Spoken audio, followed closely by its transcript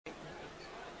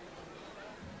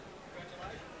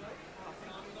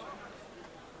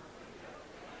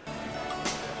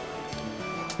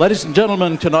Ladies and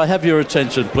gentlemen, can I have your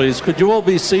attention, please? Could you all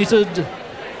be seated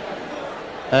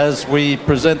as we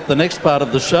present the next part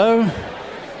of the show?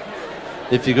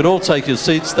 If you could all take your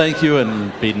seats, thank you,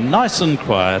 and be nice and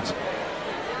quiet.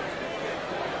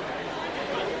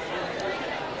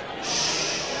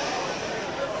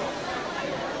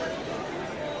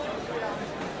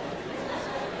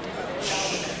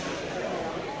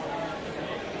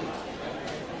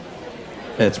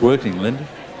 It's working, Linda.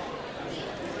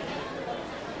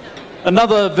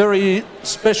 Another very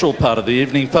special part of the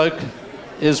evening, folk,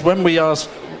 is when we ask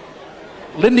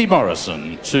Lindy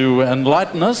Morrison to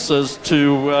enlighten us as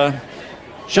to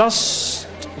just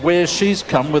where she's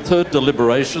come with her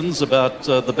deliberations about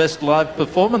the best live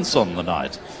performance on the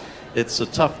night. It's a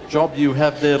tough job you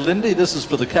have there, Lindy. This is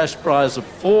for the cash prize of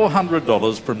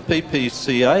 $400 from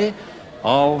PPCA.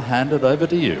 I'll hand it over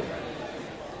to you.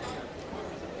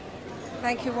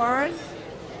 Thank you, Warren.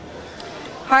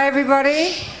 Hi,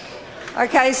 everybody.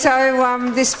 Okay,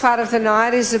 so this part of the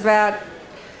night is about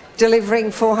delivering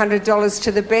 $400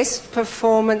 to the best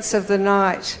performance of the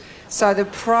night. So the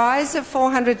prize of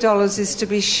 $400 is to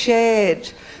be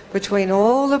shared between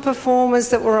all the performers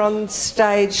that were on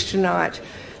stage tonight.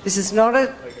 This is not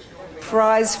a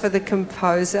prize for the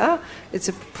composer, it's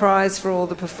a prize for all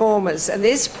the performers. And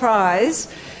this prize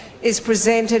is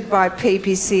presented by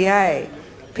PPCA.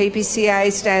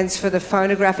 PPCA stands for the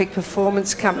Phonographic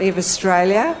Performance Company of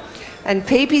Australia, and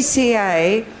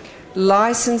PPCA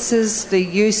licenses the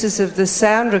uses of the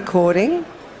sound recording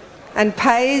and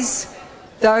pays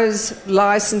those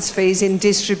license fees in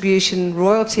distribution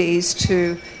royalties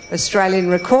to Australian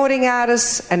recording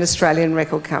artists and Australian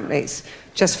record companies,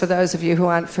 just for those of you who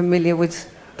aren't familiar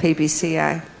with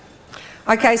PPCA.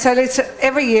 Okay, so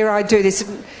every year I do this.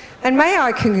 And may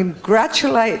I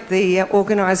congratulate the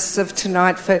organisers of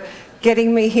tonight for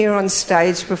getting me here on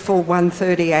stage before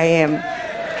 1:30 a.m.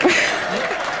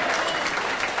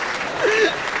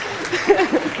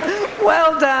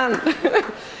 Well done.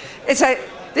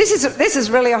 This is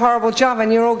really a horrible job,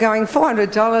 and you're all going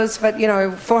 $400, but you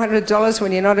know, $400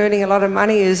 when you're not earning a lot of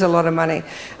money is a lot of money.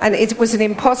 And it was an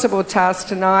impossible task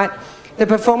tonight. The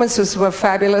performances were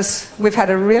fabulous. We've had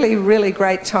a really, really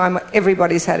great time.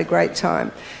 Everybody's had a great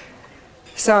time.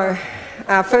 So,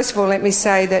 first of all, let me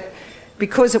say that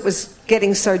because it was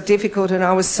getting so difficult and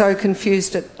I was so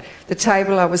confused at the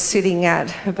table I was sitting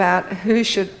at about who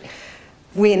should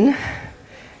win,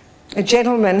 a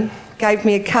gentleman gave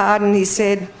me a card and he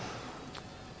said,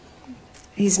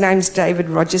 his name's David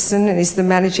Rogerson and he's the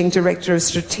Managing Director of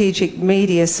Strategic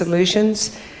Media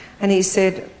Solutions, and he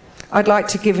said, I'd like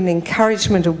to give an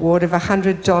encouragement award of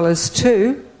 $100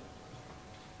 to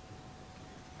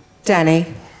Danny.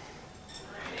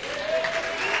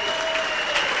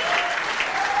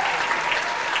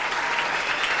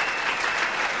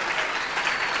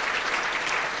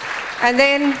 And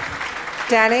then,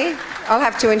 Danny, I'll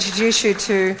have to introduce you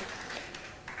to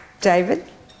David,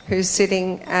 who's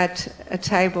sitting at a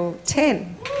table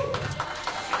 10.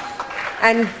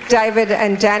 And David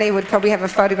and Danny would probably have a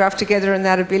photograph together and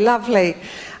that'd be lovely.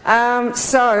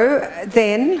 So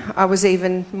then I was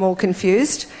even more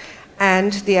confused,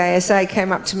 and the ASA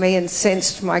came up to me and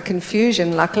sensed my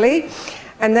confusion, luckily.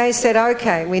 And they said,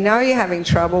 OK, we know you're having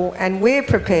trouble and we're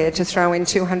prepared to throw in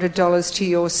 $200 to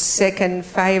your second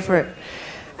favourite.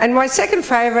 And my second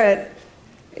favourite,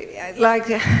 like,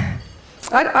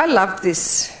 I love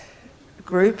this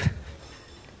group.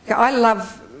 I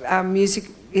love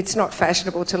music. It's not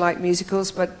fashionable to like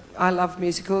musicals, but I love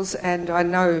musicals and I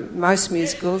know most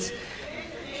musicals.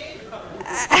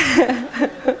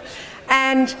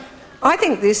 And I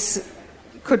think this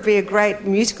could be a great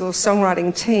musical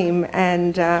songwriting team,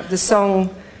 and the song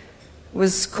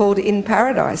was called In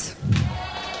Paradise.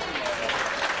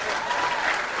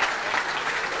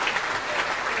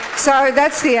 So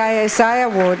that's the ASA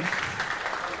award.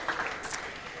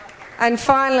 And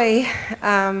finally,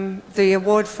 the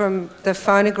award from the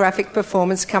Phonographic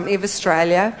Performance Company of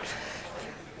Australia.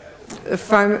 The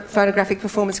Phonographic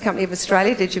Performance Company of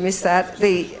Australia, did you miss that?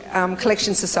 The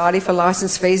Collection Society for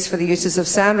Licence Fees for the Uses of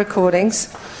Sound Recordings,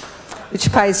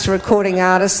 which pays to recording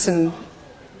artists and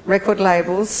record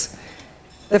labels.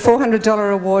 The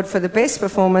 $400 award for the best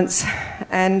performance,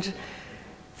 and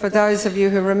for those of you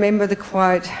who remember the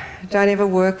quote, don't ever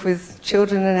work with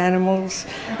children and animals,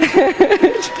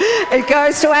 it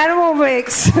goes to Animal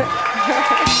Mix.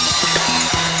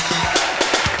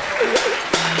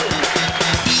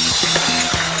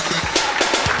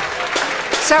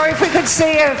 So if we could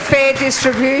see a fair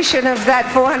distribution of that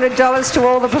 $400 to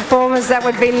all the performers, that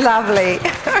would be lovely.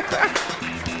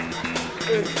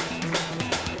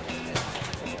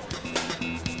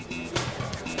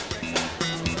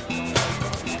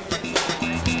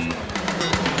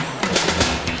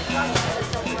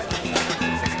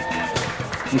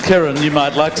 And Karen, you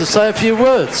might like to say a few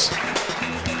words.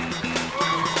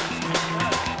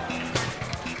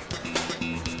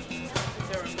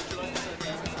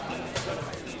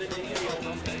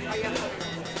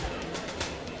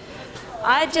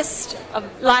 I'd just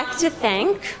like to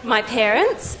thank my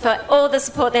parents for all the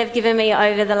support they've given me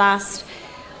over the last...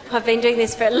 I've been doing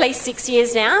this for at least 6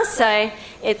 years now, so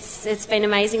it's been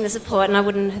amazing, the support, and I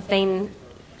wouldn't have been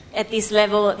at this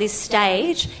level, at this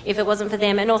stage, if it wasn't for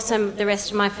them, and also the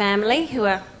rest of my family who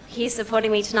are here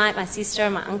supporting me tonight, my sister,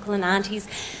 my uncle and aunties.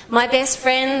 My best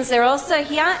friends, they're also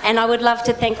here, and I would love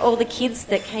to thank all the kids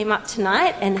that came up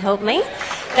tonight and helped me.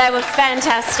 They were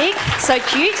fantastic, so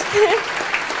cute.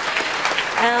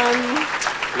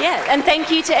 Yeah, and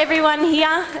thank you to everyone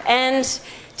here and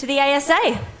to the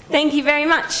ASA. Thank you very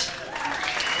much.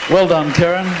 Well done,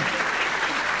 Karen.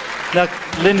 Now,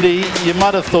 Lindy, you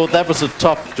might have thought that was a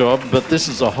tough job, but this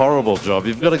is a horrible job.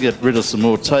 You've got to get rid of some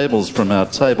more tables from our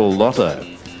table lotto.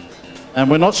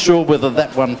 And we're not sure whether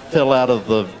that one fell out of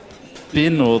the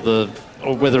bin or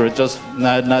whether it just...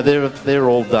 No, they're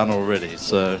all done already.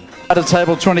 So, at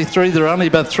table 23, there are only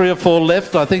about 3 or 4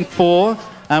 left, I think 4,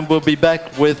 and we'll be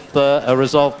back with a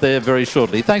result there very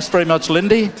shortly. Thanks very much,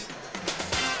 Lindy.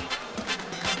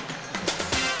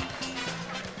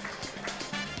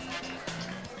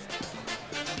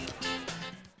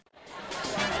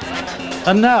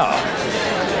 And now,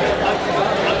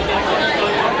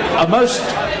 a most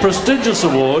prestigious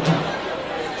award.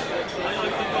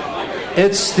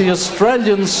 It's the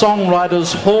Australian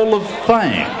Songwriters Hall of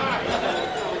Fame.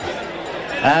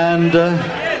 And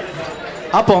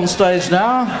up on stage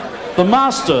now, the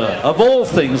master of all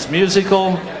things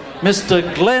musical,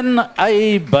 Mr. Glenn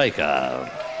A.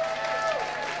 Baker.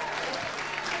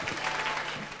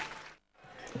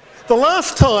 The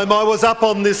last time I was up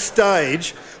on this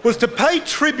stage was to pay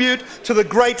tribute to the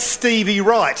great Stevie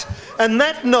Wright, and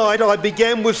that night I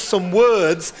began with some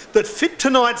words that fit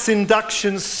tonight's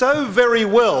induction so very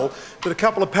that a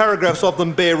couple of paragraphs of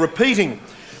them bear repeating.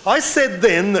 I said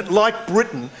then that, like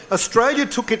Britain, Australia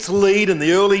took its lead in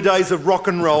the early days of rock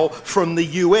and roll from the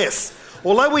US.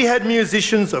 Although we had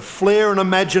musicians of flair and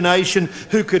imagination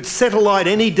who could satellite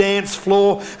any dance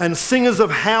floor and singers of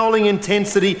howling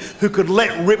intensity who could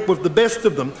let rip with the best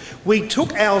of them, we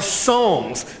took our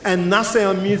songs and thus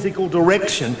our musical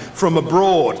direction from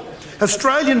abroad.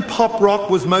 Australian pop rock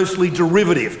was mostly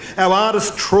derivative. Our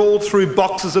artists trawled through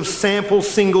boxes of sample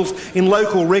singles in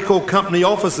local record company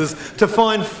offices to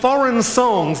find foreign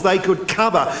songs they could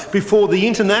cover before the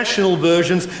international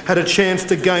versions had a chance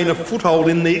to gain a foothold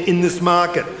in this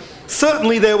market.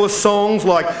 Certainly there were songs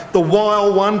like The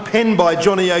Wild One, penned by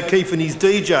Johnny O'Keefe and his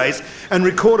DJs and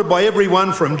recorded by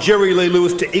everyone from Jerry Lee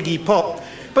Lewis to Iggy Pop,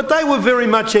 but they were very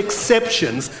much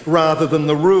exceptions rather than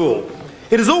the rule.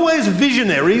 It is always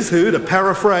visionaries who, to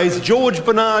paraphrase George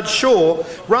Bernard Shaw,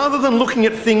 rather than looking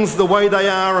at things the way they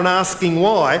are and asking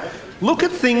why, look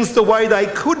at things the way they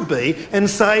could be and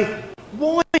say,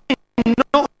 why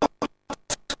not?